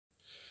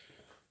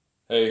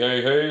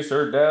Hey,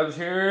 Sir Dabs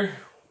here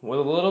with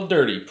a little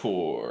dirty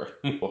pour.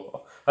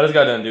 I just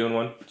got done doing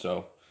one,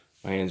 so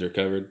my hands are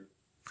covered,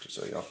 just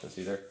so y'all can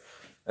see there.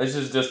 This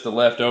is just the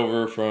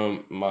leftover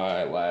from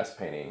my last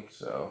painting,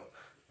 so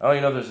I don't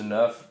even know if there's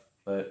enough,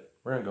 but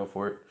we're gonna go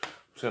for it. I'm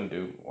just gonna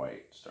do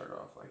white, start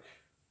off like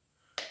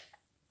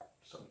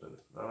something.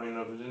 I don't even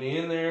know if there's any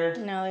in there.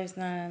 No, there's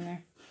none in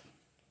there.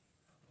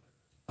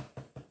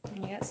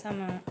 You got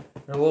some on it.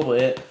 A little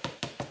bit.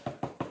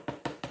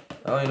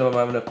 I don't even know if I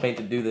have enough paint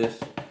to do this,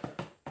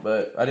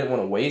 but I didn't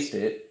want to waste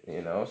it,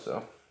 you know,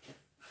 so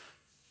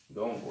I'm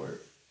going for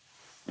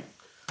it.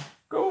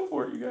 Going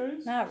for it, you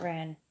guys. Not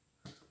red.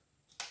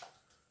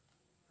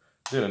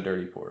 Doing a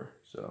dirty pour,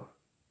 so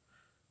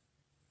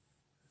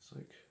it's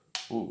like,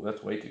 ooh,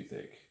 that's way too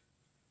thick.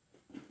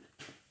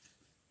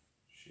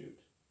 Shoot,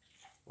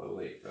 a little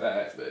late for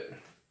that, but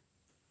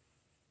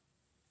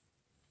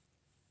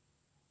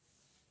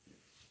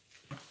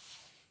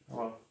oh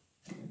well.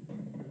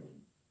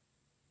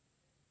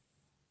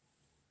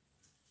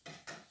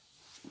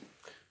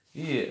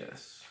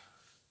 Yes.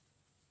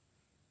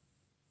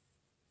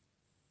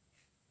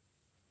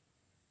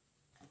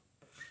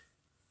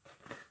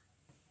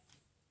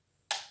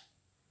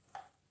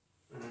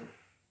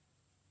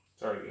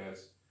 Sorry,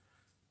 guys.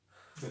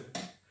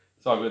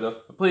 It's all good,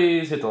 though. But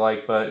please hit the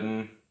like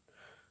button,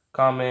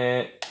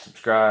 comment,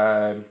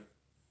 subscribe.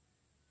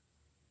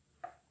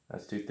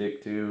 That's too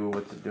thick, too.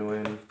 What's it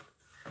doing?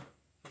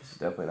 This is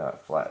definitely not a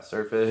flat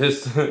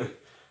surface. Oh,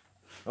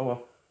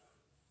 well.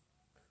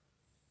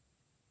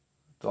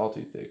 It's all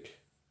too thick.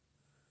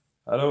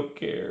 I don't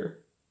care.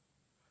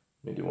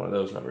 Let me do one of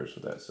those numbers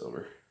with that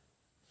silver.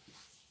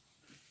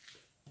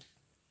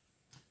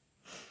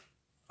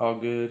 All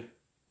good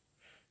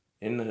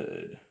in the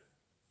hood.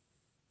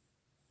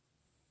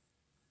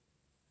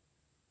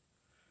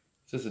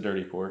 It's just a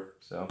dirty pour,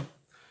 so it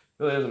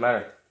really doesn't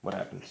matter what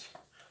happens. I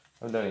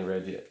haven't done any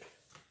red yet.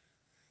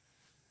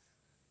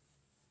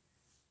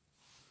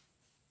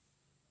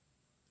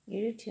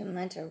 You do too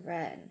much of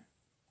red.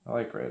 I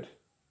like red.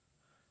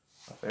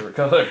 My favorite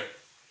color,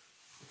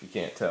 if you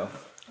can't tell.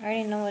 I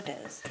already know what it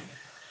is.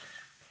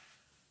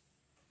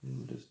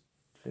 Just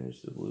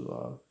finish the blue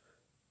off.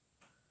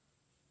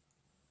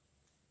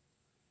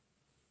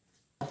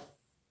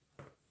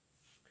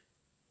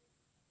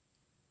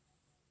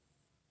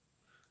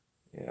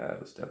 Yeah, it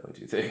was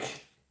definitely too thick.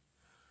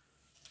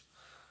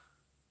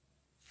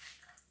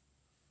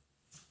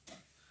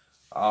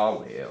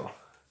 Oh well.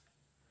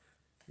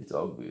 It's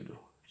all good.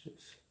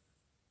 Just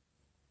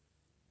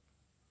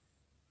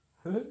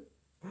I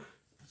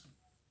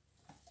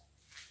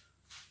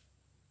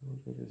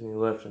don't think there's any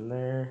left in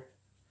there.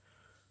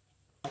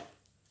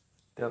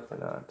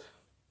 Definitely not.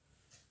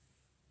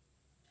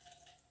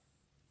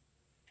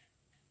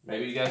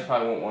 Maybe you guys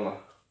probably won't want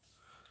to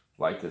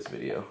like this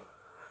video.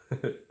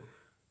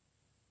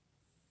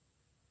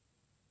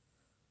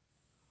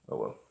 Oh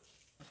well.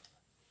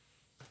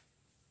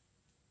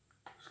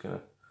 Just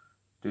gonna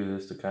do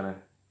this to kind of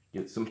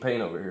get some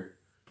paint over here.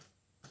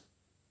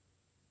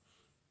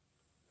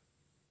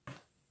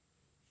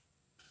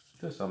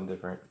 Do something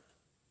different.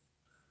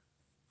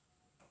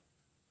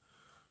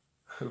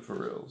 For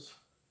reals.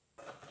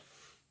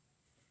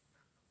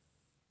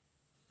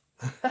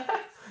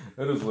 That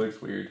just looks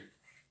weird.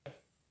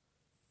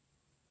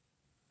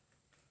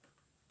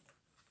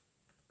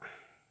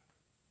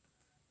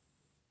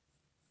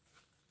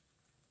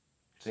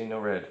 See, no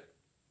red.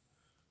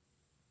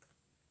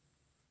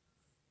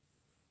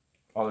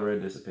 All the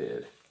red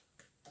disappeared.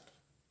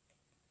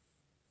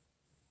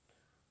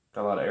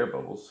 Got a lot of air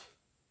bubbles.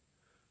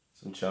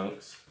 Some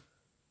chunks.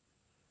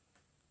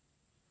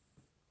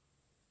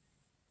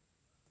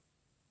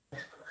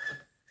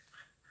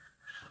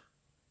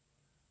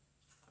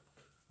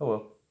 Oh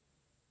well.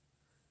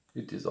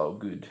 It is all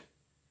good.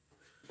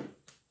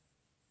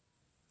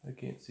 I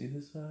can't see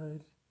this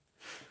side,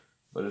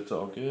 but it's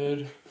all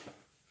good.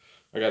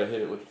 I gotta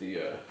hit it with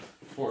the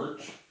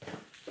torch,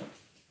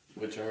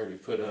 which I already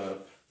put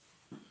up.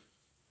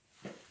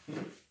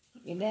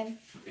 You did?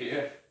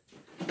 Yeah.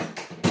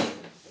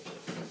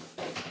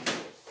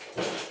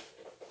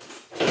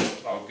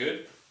 All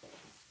good.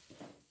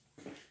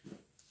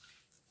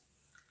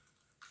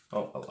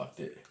 Oh, I locked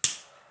it.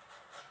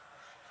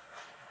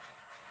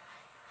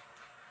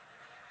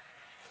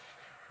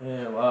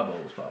 Yeah, a lot of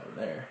bubbles popping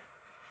there.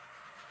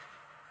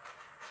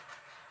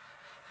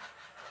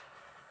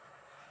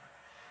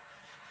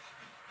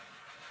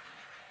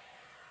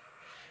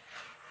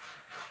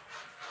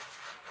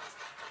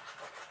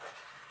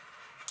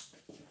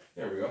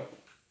 There we go.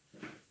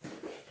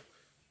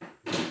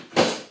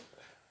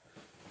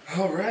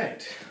 All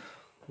right.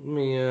 Let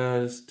me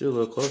just do a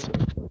little closer.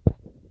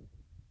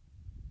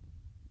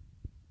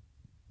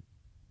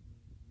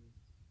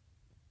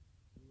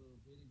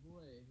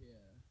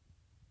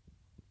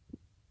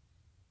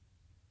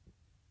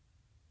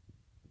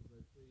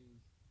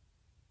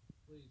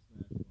 Please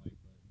smash the like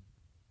button.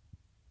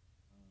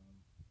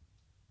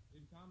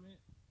 Leave a comment.